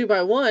going to do 2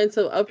 by 1.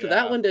 So up to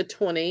that Yeah. one to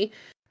 20.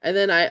 And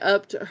then I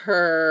upped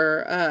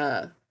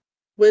her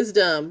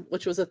wisdom,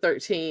 which was a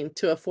 13,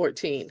 to a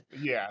 14.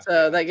 yeah.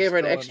 So that gave just her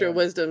an throwing extra in.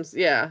 wisdoms.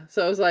 Yeah.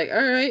 So I was like,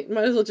 all right,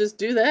 might as well just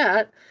do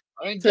that.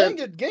 I mean, So-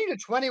 getting to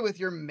 20 with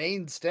your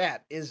main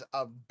stat is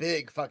a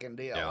big fucking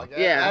deal. Yeah. Like,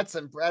 Yeah.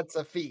 that's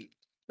a feat.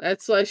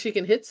 That's why she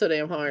can hit so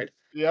damn hard.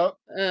 Yep.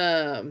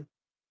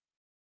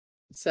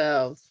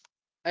 So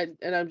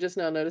I'm just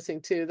now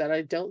noticing too that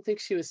I don't think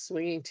she was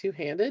swinging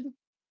two-handed.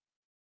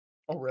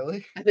 Oh,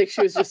 really? I think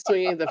she was just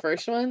swinging the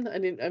first one.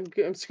 I'm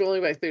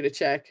scrolling back through to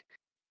check.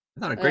 I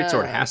thought a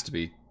greatsword Uh, has to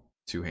be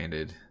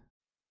two-handed.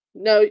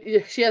 No,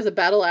 she has a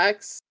battle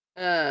axe.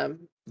 Oh,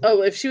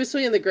 if she was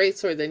swinging the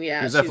greatsword, then yeah,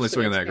 He was she definitely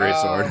swinging that Oh,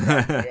 greatsword.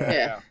 okay. Yeah.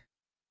 Yeah.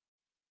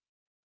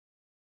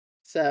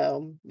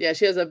 So yeah,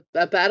 she has a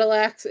battle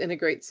axe and a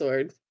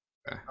greatsword.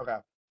 Okay.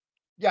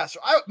 Yeah, so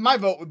my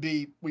vote would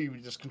be we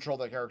would just control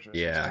the characters.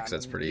 each Yeah, time, 'cause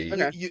that's and pretty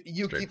Okay. You keep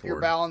your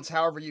straightforward. balance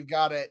however you've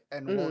got it,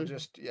 and we'll Mhm.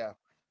 just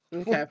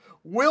Okay.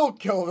 we'll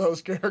kill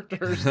those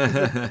characters.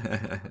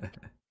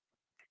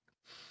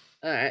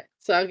 All right.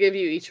 So I'll give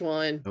you each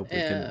one. Hope we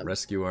can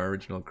rescue our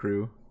original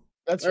crew.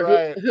 That's Or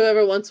right.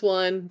 whoever wants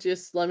one,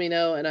 just let me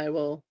know and I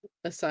will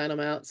assign them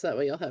out so that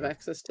way you'll have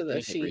access to I the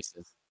think sheet.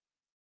 Reese's.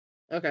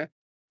 Okay.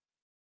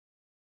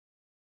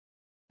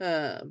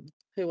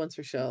 Who wants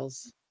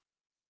Rochelle's?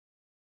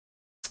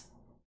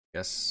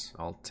 Yes,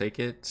 I'll take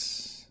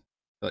it.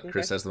 But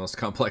Chris Okay. has the most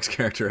complex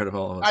character out of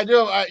all of us. I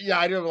do.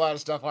 I do have a lot of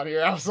stuff on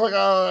here. I was like,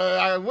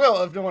 I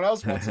will if no one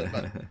else wants it.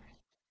 But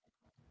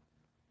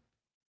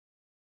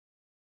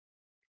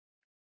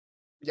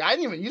yeah, I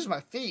didn't even use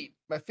my feet.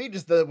 My feet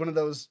is one of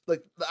those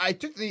like I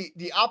took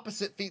the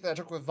opposite feat that I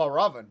took with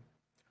Valravn.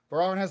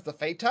 Valravn has the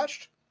Fate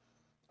Touched.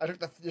 I took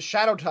the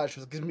Shadow Touch,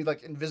 which gives me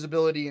like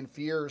invisibility and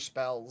fear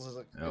spells as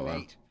like Oh, wow.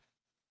 innate.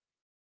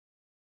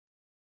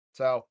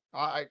 So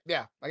I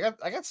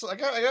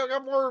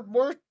got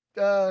more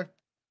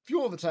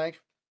fuel in the tank.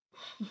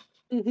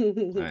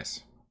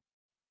 Nice.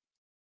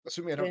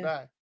 Assuming I don't Yeah.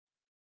 die.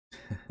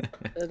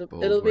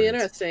 Bold It'll be words.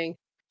 interesting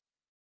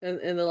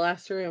in the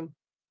last room.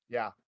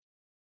 Yeah.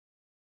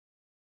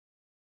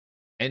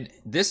 And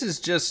this is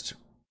just,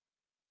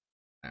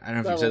 I don't know if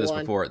you've Level said this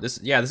 1. before. This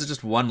is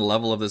just one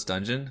level of this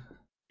dungeon.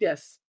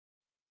 Yes.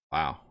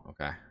 Wow.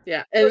 Okay.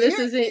 Yeah, and But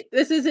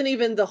this isn't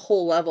even the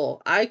whole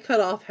level. I cut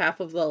off half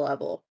of the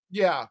level.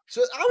 Yeah.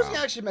 So I was Wow.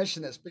 gonna actually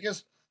mention this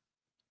because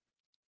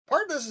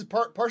part of this is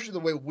partially the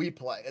way we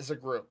play as a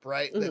group,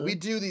 right? That we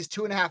do these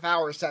 2.5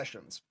 hour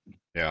sessions.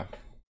 Yeah.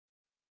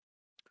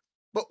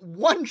 But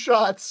one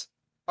shots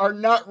are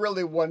not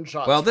really one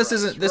shots. Well, this for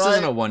us, isn't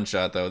right? a one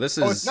shot though. This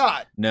is it's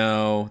not.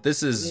 No,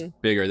 this is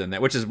bigger than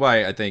that, which is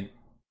why I think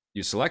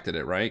you selected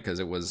it, right? Because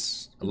it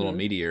was a little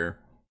meatier.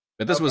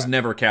 But this was Okay.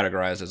 never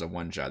categorized as a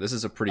one shot. This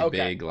is a pretty Okay,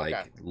 big, like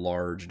okay.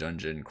 large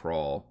dungeon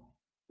crawl.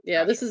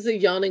 Yeah, this Gotcha. is a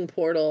yawning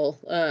portal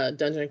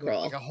dungeon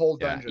crawl. Like a whole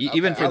Yeah, dungeon.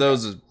 even Okay, for okay.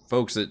 those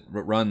folks that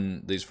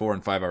run these 4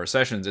 and 5 hour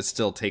sessions, it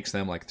still takes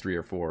them like 3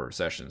 or 4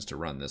 sessions to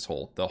run this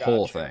whole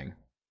whole Gotcha. thing.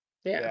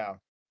 Yeah.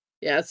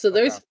 Yeah. So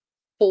there's Okay.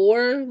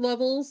 4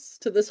 levels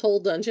to this whole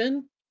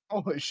dungeon.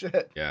 Holy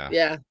shit. Yeah.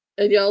 Yeah.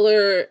 And y'all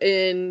are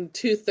in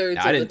 2/3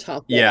 Yeah, I of the didn't.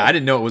 top Yeah, level. I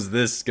didn't know it was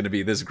this going to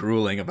be this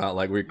grueling about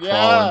like we're Yeah.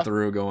 crawling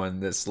through, going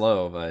this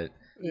slow, but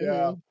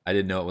Yeah. I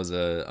didn't know it was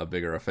a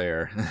bigger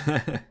affair.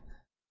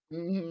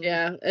 Mhm.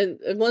 Yeah, and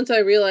once I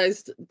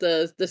realized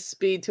the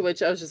speed to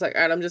which I was just like,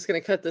 all right, I'm just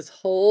gonna cut this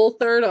whole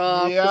third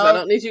off because I Yep.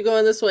 don't need you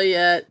going this way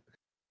yet.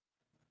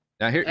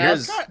 Now That's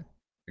here's kind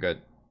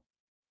good.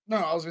 No,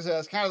 I was gonna say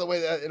that's kind of the way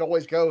that it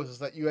always goes, is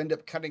that you end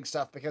up cutting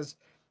stuff because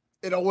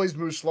it always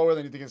moves slower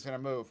than you think it's gonna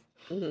move.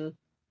 hmm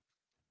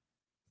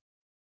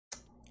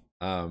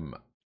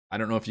I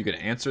don't know if you could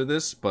answer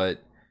this,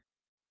 but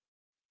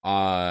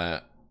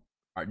are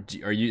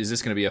you? Is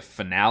this going to be a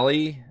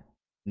finale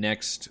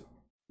next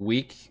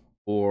week,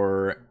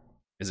 or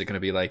is it going to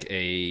be like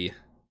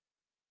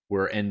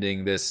we're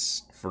ending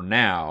this for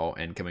now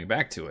and coming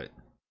back to it?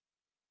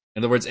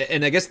 In other words,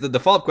 and I guess the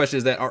follow-up question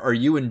is that are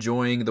you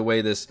enjoying the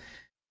way this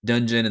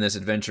dungeon and this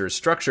adventure is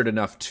structured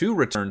enough to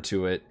return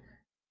to it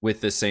with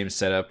the same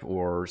setup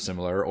or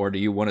similar, or do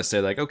you want to say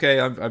like,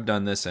 okay, I've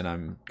done this and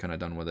I'm kind of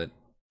done with it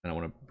and I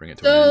want to bring it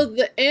to So an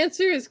the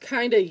answer is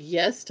kind of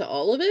yes to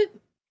all of it.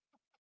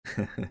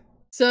 end?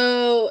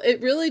 So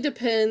it really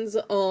depends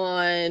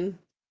on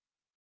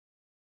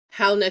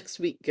how next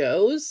week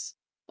goes,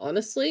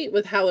 honestly,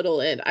 with how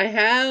it'll end. I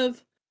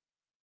have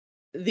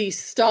the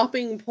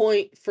stopping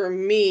point for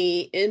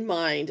me in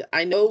mind.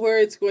 I know where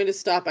it's going to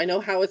stop. I know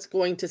how it's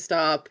going to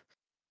stop.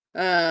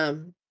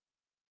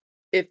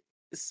 If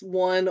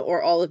one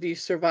or all of you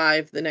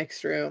survive the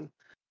next room.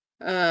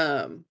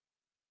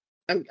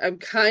 I'm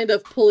kind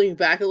of pulling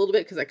back a little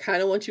bit because I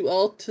kind of want you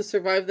all to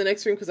survive the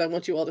next room because I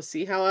want you all to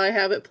see how I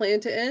have it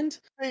planned to end.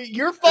 Hey,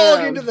 you're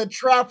falling into the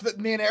trap that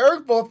me and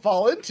Eric both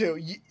fall into.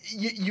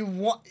 You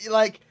want,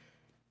 like,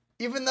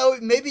 even though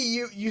maybe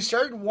you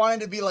started wanting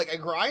to be like a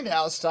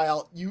grindhouse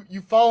style,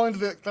 you fall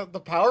into the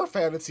power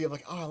fantasy of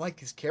like, oh, I like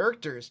these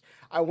characters.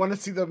 I want to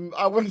see them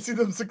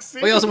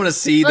succeed. Well, you also want to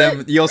see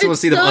them. You also want to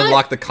see them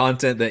unlock the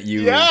content that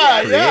you create.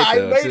 I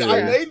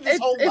made this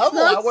whole level. It's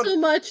not so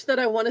much that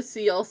I want to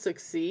see y'all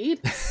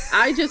succeed.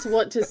 I just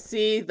want to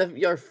see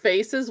your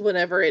faces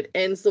whenever it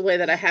ends the way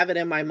that I have it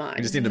in my mind.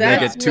 You just need to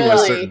make it to a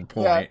certain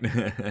point.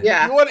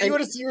 Yeah. You want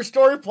to see your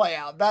story play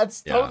out.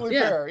 That's totally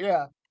fair.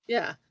 Yeah.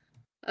 Yeah.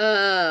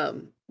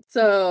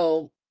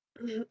 So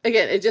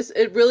again,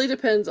 it really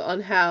depends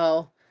on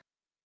how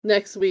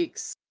next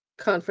week's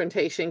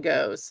confrontation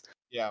goes.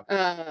 Yeah.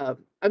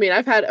 I mean,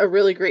 I've had a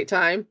really great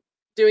time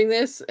doing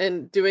this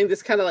and doing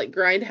this kind of like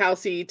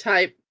grindhousey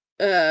type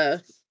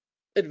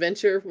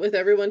adventure with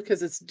everyone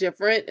because it's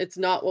different. It's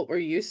not what we're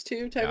used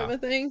to type of a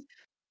thing.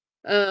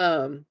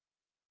 I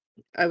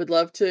would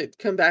love to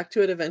come back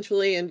to it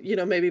eventually and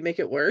maybe make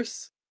it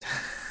worse.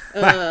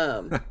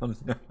 Oh,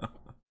 no.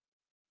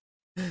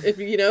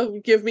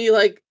 If give me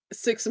like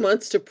 6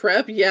 months to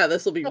prep, yeah,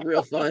 this will be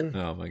real fun.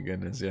 Oh my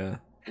goodness, yeah.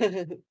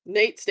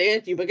 Nate,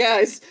 Stan, you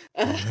guys.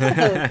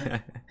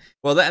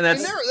 Well,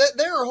 that's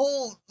there are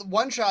whole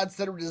one shots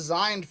that are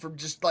designed for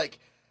just like,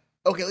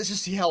 okay, let's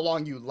just see how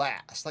long you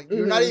last. Like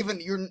you're not even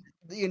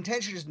the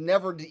intention is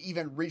never to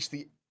even reach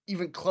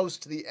even close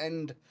to the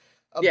end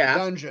of the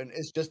dungeon.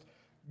 It's just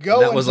go.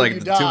 That was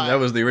like that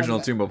was the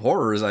original Tomb of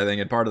Horrors, I think,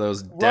 and part of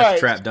those death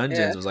trap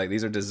dungeons was like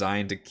these are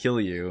designed to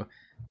kill you.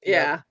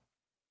 Yeah.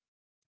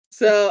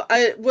 So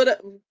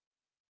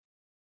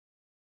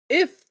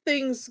if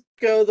things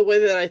go the way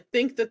that I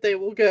think that they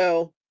will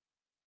go,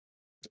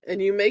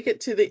 and you make it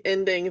to the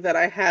ending that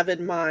I have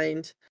in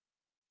mind,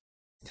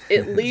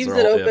 it leaves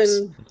it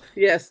open. Ifs.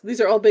 Yes,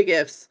 these are all big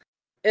ifs.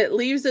 It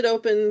leaves it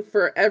open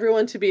for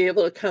everyone to be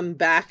able to come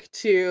back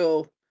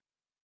to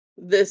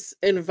this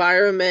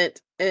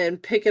environment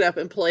and pick it up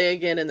and play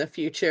again in the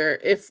future.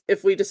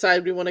 If we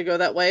decide we want to go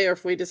that way, or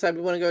if we decide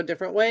we want to go a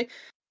different way,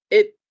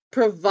 it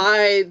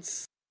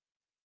provides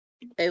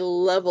a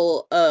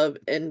level of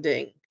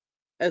ending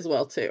as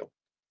well too.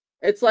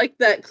 It's like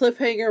that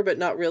cliffhanger, but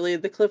not really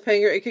the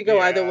cliffhanger. It could go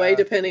either way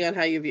depending on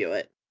how you view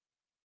it.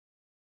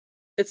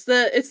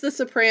 It's the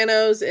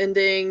Sopranos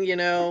ending, you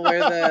know, where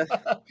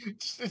the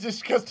it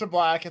just goes to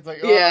black. It's like,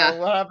 Yeah. oh,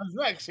 what happens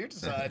next? You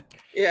decide.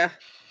 yeah.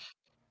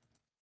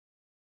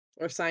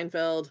 Or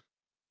Seinfeld.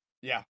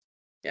 Yeah,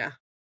 Yeah.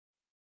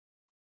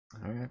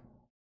 All right.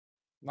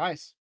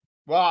 nice.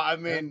 Well, I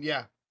mean,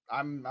 yeah,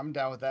 I'm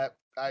down with that.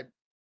 I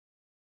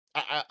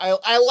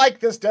like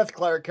this Death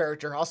Cleric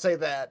character. I'll say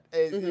that.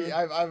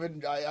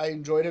 Mhm. I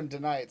enjoyed him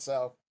tonight.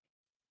 So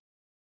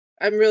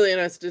I'm really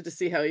interested to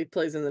see how he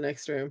plays in the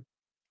next room.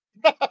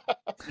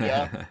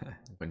 yeah,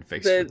 When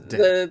faced with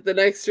death. The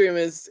next room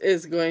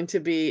is going to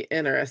be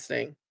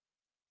interesting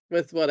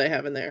with what I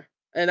have in there.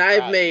 And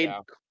I've made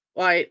yeah.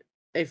 quite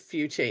a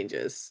few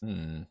changes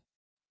Hmm.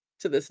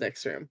 to this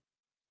next room.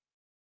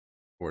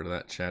 Forward to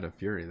that chat of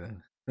fury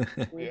then. Yeah,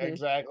 Mhm.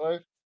 exactly.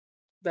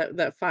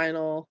 That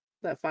final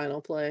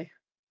play.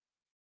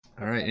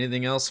 All right.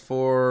 Anything else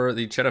for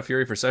the chat of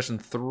fury for session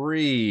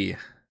 3?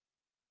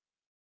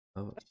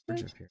 Oh,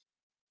 Bridge of Fury.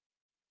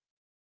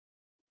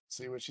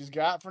 See what she's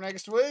got for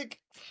next week.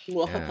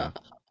 Yeah.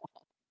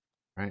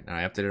 Right. And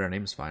I updated our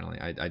names finally.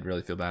 I'd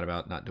really feel bad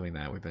about not doing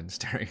that. We've been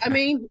staring. I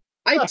mean,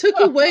 I took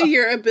away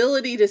your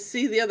ability to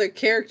see the other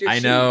character I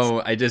sheets. know.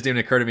 It just didn't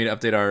occur to me to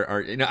update our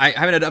I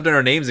haven't had to update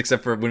our names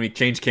except for when we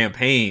changed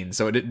campaign.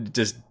 So it didn't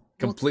just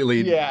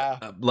completely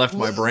left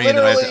my brain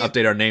that I have to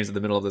update our names in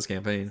the middle of this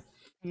campaign.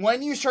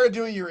 When you started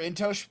doing your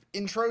intro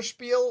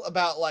spiel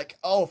about like,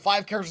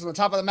 5 characters on the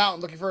top of the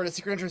mountain looking for a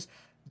secret entrance,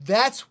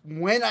 that's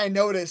when I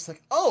noticed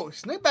like,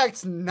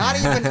 Snakeback's not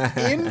even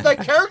in the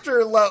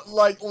character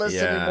list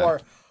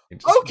anymore.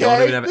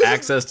 Don't even have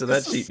access to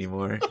that sheet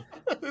anymore.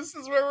 This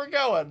is where we're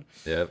going.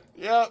 Yep.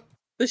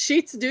 The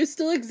sheets do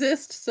still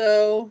exist,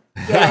 so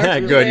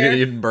good. You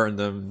didn't burn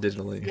them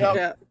digitally. Yep.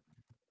 yeah.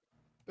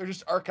 They're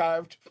just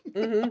archived.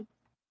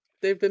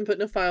 They've been put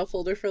in a file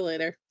folder for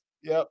later.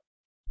 Yep.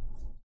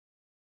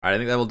 All right, I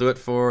think that will do it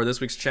for this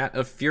week's Chat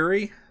of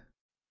Fury.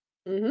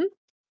 Mm-hmm.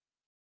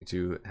 Thank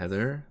you to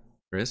Heather,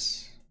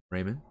 Chris,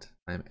 Raymond.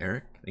 I am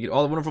Eric. Thank you to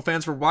all the wonderful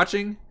fans for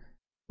watching.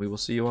 We will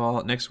see you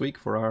all next week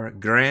for our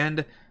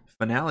grand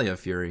finale of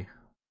Fury.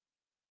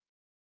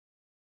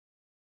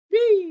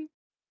 Whee!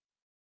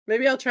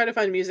 Maybe I'll try to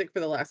find music for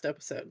the last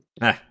episode.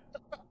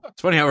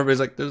 It's funny how everybody's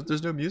like,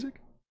 there's no music?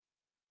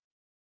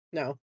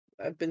 No,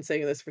 I've been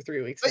saying this for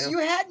 3 weeks But now. you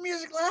had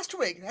music last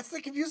week. That's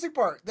the confusing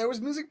part. There was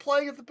music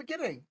playing at the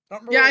beginning.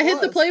 Yeah, I hit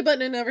the play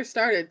button and never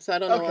started, so I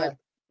don't know what.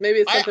 Maybe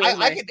it's something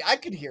I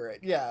could hear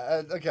it.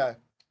 Yeah, okay.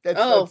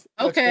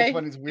 Okay.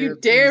 You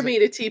dare me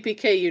to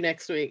TPK you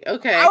next week.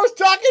 Okay. I was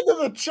talking to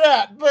the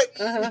chat, but...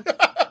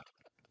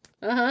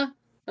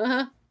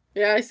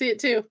 Yeah, I see it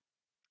too.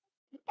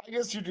 I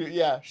guess you do,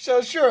 yeah.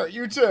 So sure,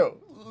 you too.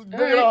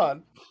 Bring it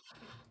on.